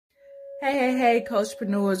Hey,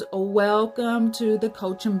 Coachpreneurs. Welcome to the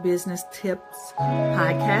Coaching Business Tips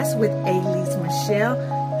podcast with Elise Michelle.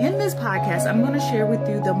 In this podcast, I'm going to share with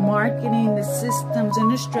you the marketing, the systems,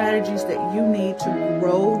 and the strategies that you need to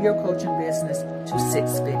grow your coaching business to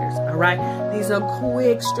 6 figures. All right. These are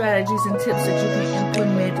quick strategies and tips that you can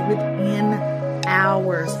implement within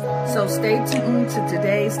hours. So stay tuned to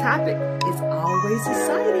today's topic. It's always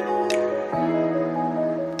exciting.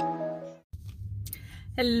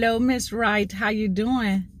 Hello, Miss Wright. How you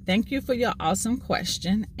doing? Thank you for your awesome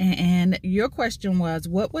question. And your question was,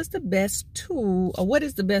 what was the best tool, or what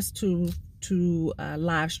is the best tool to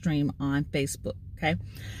live stream on Facebook? Okay.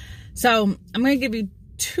 So I'm going to give you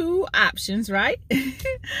 2 options, right?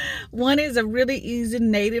 One is a really easy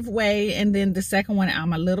native way, and then the second one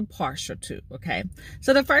I'm a little partial to. Okay.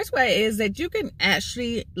 So the first way is that you can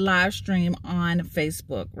actually live stream on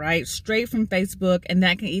Facebook, right? Straight from Facebook, and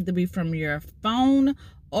that can either be from your phone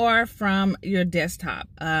or from your desktop.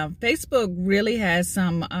 Facebook really has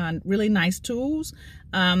some really nice tools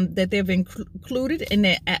that they've included in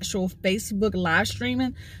the actual Facebook live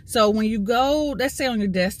streaming. So when you go, let's say on your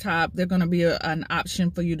desktop, there's going to be an option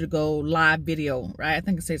for you to go live video, right? I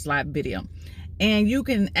think it says live video. And you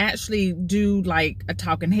can actually do like a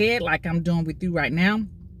talking head like I'm doing with you right now.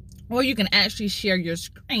 Or you can actually share your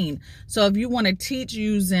screen. So if you want to teach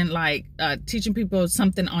using like teaching people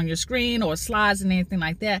something on your screen or slides and anything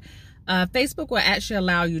like that, Facebook will actually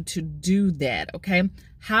allow you to do that. Okay.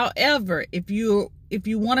 However, if you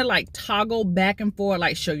want to like toggle back and forth,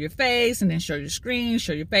 like show your face and then show your screen,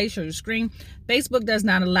 show your face, show your screen, Facebook does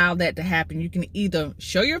not allow that to happen. You can either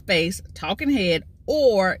show your face, talking head,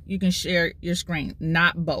 or you can share your screen,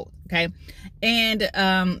 not both. Okay.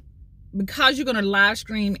 And because you're going to live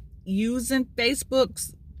stream using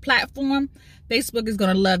Facebook's platform, Facebook is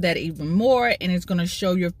going to love that even more, and it's going to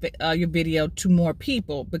show your video to more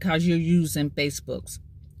people because you're using Facebook's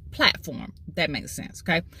platform. If that makes sense.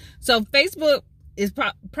 Okay. So Facebook is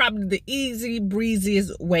probably the easy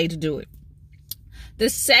breeziest way to do it.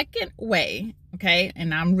 The second way, okay,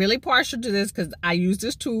 and I'm really partial to this because I use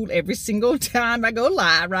this tool every single time I go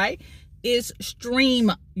live, right, is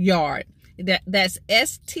StreamYard. That's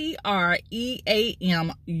StreamYard.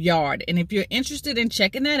 And if you're interested in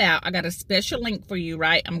checking that out, I got a special link for you,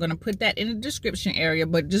 right? I'm going to put that in the description area,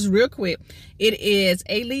 but just real quick, it is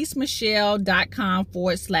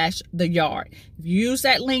elisemichelle.com/theyard. If you use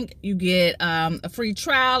that link, you get a free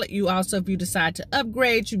trial. You also, if you decide to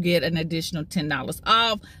upgrade, you get an additional $10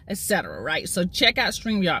 off, etc. Right? So check out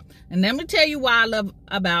StreamYard. And let me tell you why I love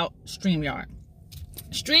about StreamYard.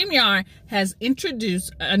 StreamYard has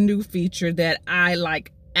introduced a new feature that I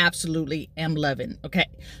absolutely am loving. Okay.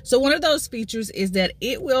 So one of those features is that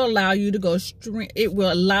it will allow you to go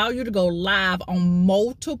live on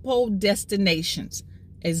multiple destinations.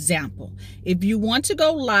 Example, if you want to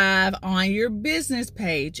go live on your business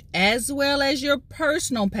page as well as your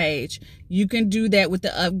personal page, you can do that with the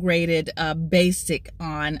upgraded basic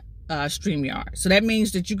on StreamYard. So that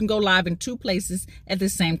means that you can go live in 2 places at the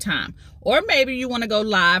same time. Or maybe you want to go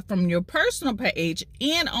live from your personal page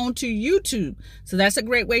and onto YouTube. So that's a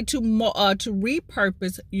great way to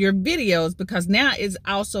repurpose your videos, because now it's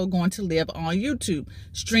also going to live on YouTube,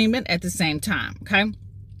 streaming at the same time. Okay.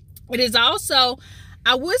 It is also,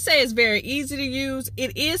 I would say it's very easy to use.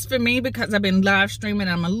 It is for me because I've been live streaming.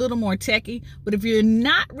 I'm a little more techie, but if you're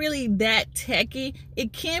not really that techie,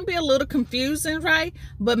 it can be a little confusing, right?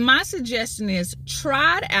 But my suggestion is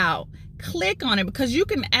try it out, click on it, because you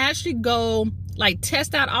can actually go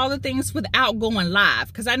test out all the things without going live.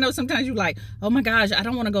 Because I know sometimes you're like, oh my gosh, I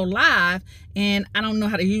don't want to go live and I don't know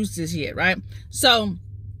how to use this yet, right? So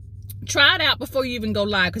try it out before you even go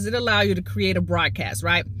live, because it'll allow you to create a broadcast,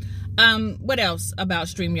 right? What else about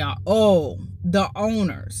StreamYard? Oh, the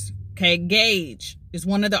owners. Okay, Gage is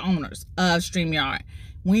one of the owners of StreamYard.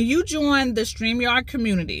 When you join the StreamYard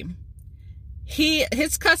community,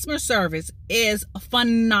 his customer service is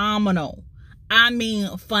phenomenal. I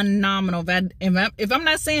mean, phenomenal. If I'm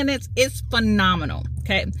not saying this, it's phenomenal.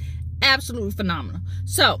 Okay, absolutely phenomenal.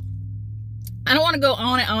 So I don't want to go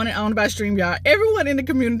on and on and on about StreamYard. Everyone in the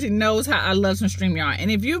community knows how I love some StreamYard.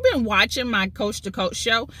 And if you've been watching my Coach to Coach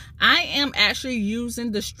show, I am actually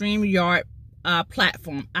using the StreamYard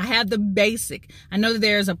platform. I have the basic. I know that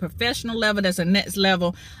there's a professional level, that's a next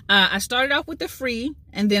level. I started off with the free,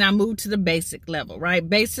 and then I moved to the basic level, right?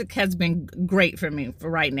 Basic has been great for me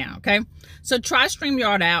for right now, okay? So try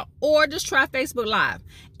StreamYard out, or just try Facebook Live.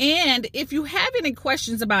 And if you have any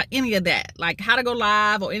questions about any of that, like how to go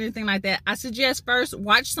live or anything like that, I suggest first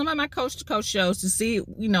watch some of my Coach to Coach shows to see,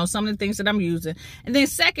 some of the things that I'm using. And then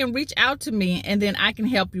second, reach out to me, and then I can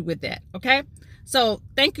help you with that, okay? So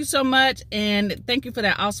thank you so much, and thank you for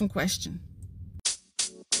that awesome question.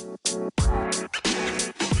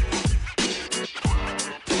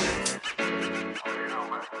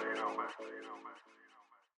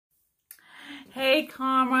 Hey,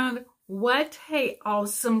 Carmen, what a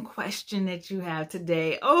awesome question that you have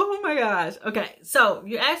today. Oh my gosh. Okay, so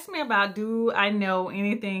you asked me about, do I know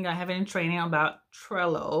anything, I have any training about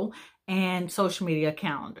Trello and social media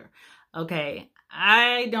calendar. Okay,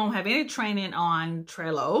 I don't have any training on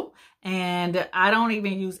Trello, and I don't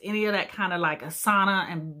even use any of that kind of like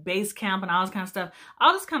Asana and Basecamp and all this kind of stuff.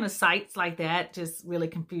 All this kind of sites like that just really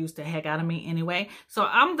confuse the heck out of me anyway. So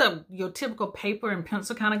I'm your typical paper and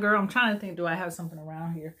pencil kind of girl. I'm trying to think, do I have something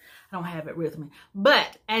around here? I don't have it with me.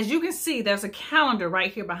 But as you can see, there's a calendar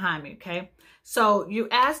right here behind me, okay? So you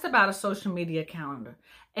asked about a social media calendar.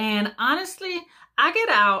 And honestly, I get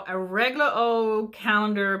out a regular old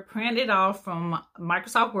calendar, print it off from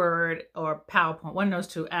Microsoft Word or PowerPoint, one of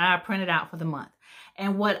those two, and I print it out for the month.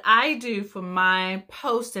 And what I do for my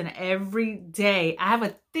posting every day, I have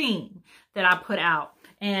a theme that I put out.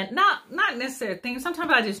 And not necessarily a theme.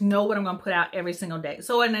 Sometimes I just know what I'm going to put out every single day.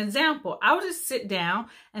 So an example, I would just sit down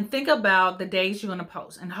and think about the days you're going to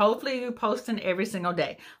post. And hopefully you're posting every single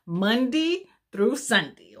day. Monday through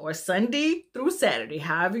Sunday, or Sunday through Saturday,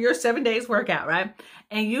 however your 7 days work out, right?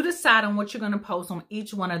 And you decide on what you're going to post on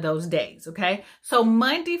each one of those days, okay? So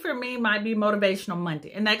Monday for me might be Motivational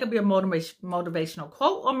Monday, and that could be a motivational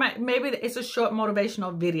quote, or maybe it's a short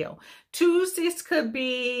motivational video. Tuesdays could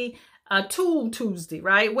be Tool Tuesday,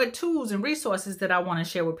 right? What tools and resources that I want to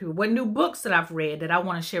share with people? What new books that I've read that I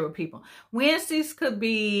want to share with people? Wednesdays could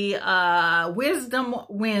be Wisdom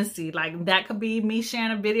Wednesday. Like that could be me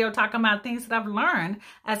sharing a video talking about things that I've learned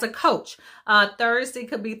as a coach. Thursday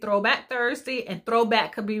could be Throwback Thursday, and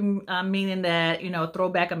throwback could be meaning that,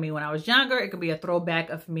 throwback of me when I was younger. It could be a throwback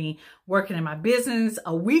of me working in my business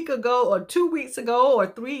a week ago or 2 weeks ago or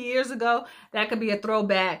 3 years ago. That could be a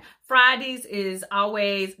throwback. Fridays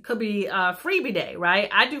could be freebie day, right?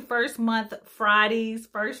 I do first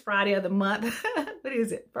Friday of the month. What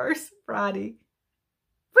is it? First Friday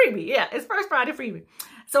freebie. Yeah, it's first Friday freebie.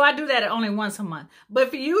 So I do that only once a month.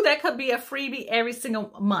 But for you, that could be a freebie every single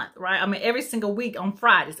month, right? I mean, every single week on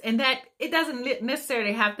Fridays. And that it doesn't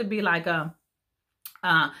necessarily have to be like a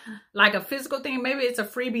physical thing. Maybe it's a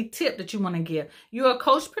freebie tip that you want to give. You're a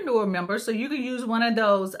Coachpreneur member, so you can use one of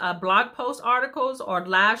those blog post articles or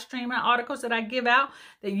live streaming articles that I give out,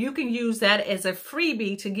 that you can use that as a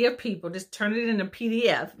freebie to give people. Just turn it into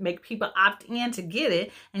PDF, make people opt in to get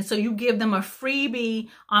it. And so you give them a freebie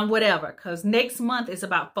on whatever, because next month is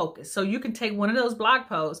about focus. So you can take one of those blog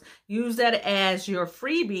posts, use that as your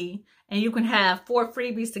freebie, and you can have 4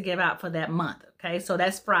 freebies to give out for that month. Okay, so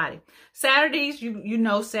that's Friday. Saturdays, you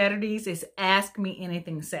know Saturdays is Ask Me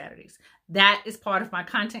Anything Saturdays. That is part of my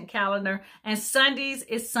content calendar. And Sundays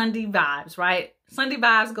is Sunday Vibes, right? Sunday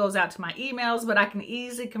Vibes goes out to my emails, but I can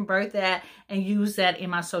easily convert that and use that in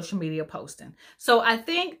my social media posting. So I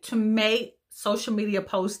think to make social media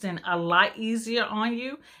posting a lot easier on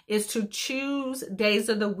you is to choose days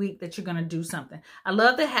of the week that you're going to do something. I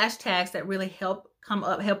love the hashtags that really help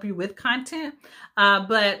you with content,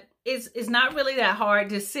 but it's not really that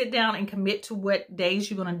hard. Just sit down and commit to what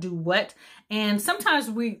days you're going to do what. And sometimes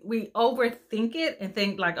we overthink it and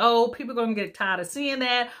think like, oh, people are going to get tired of seeing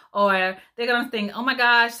that. Or they're going to think, oh my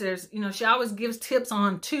gosh, she always gives tips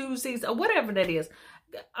on Tuesdays or whatever that is.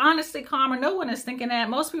 Honestly, Carmen, no one is thinking that.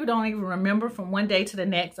 Most people don't even remember from one day to the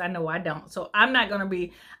next. I know I don't. So I'm not going to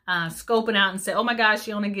be scoping out and say, oh my gosh,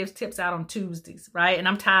 she only gives tips out on Tuesdays, right? And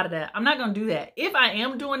I'm tired of that. I'm not going to do that. If I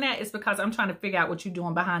am doing that, it's because I'm trying to figure out what you're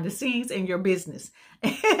doing behind the scenes in your business.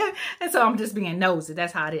 And so I'm just being nosy.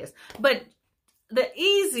 That's how it is. But the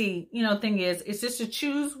easy, thing is just to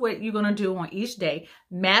choose what you're going to do on each day,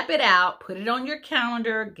 map it out, put it on your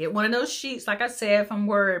calendar, get one of those sheets, like I said, from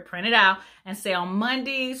Word, print it out, and say on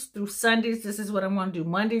Mondays through Sundays, this is what I'm going to do,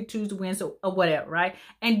 Monday, Tuesday, Wednesday, or whatever, right?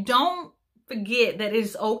 And don't forget that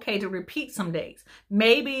it's okay to repeat some days.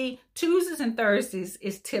 Maybe Tuesdays and Thursdays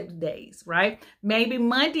is tip days, right? Maybe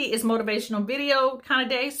Monday is motivational video kind of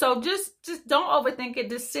day. So just don't overthink it.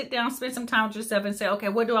 Just sit down, spend some time with yourself and say, okay,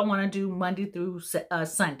 what do I want to do Monday through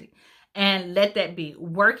Sunday? And let that be.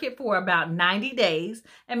 Work it for about 90 days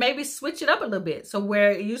and maybe switch it up a little bit. So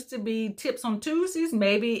where it used to be tips on Tuesdays,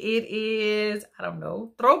 maybe it is, I don't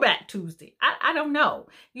know, Throwback Tuesday. I don't know.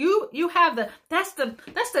 You have that's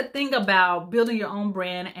the thing about building your own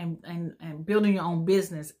brand and building your own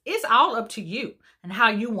business. It's all up to you and how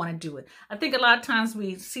you want to do it. I think a lot of times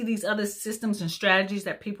we see these other systems and strategies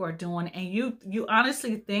that people are doing, and you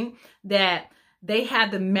honestly think that they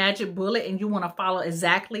have the magic bullet and you want to follow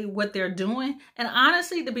exactly what they're doing. And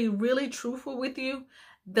honestly, to be really truthful with you,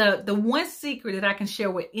 the one secret that I can share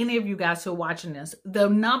with any of you guys who are watching this, the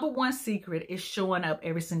number one secret is showing up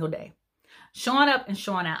every single day. Showing up and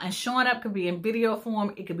showing out. And showing up could be in video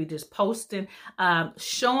form. It could be just posting.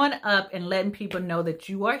 Showing up and letting people know that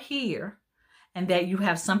you are here and that you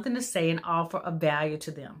have something to say and offer a value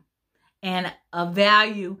to them. And a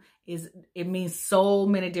value it means so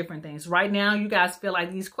many different things. Right now, you guys feel like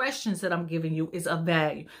these questions that I'm giving you is of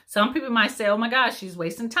value. Some people might say, oh my gosh, she's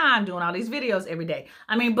wasting time doing all these videos every day.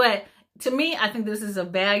 I mean, but to me, I think this is a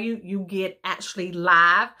value you get actually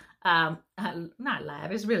live. Not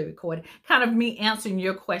live, it's really recorded. Kind of me answering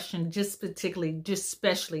your question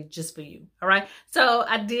especially just for you. All right. So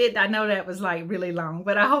I know that was like really long,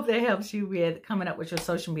 but I hope that helps you with coming up with your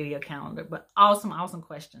social media calendar. But awesome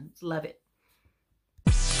questions. Love it.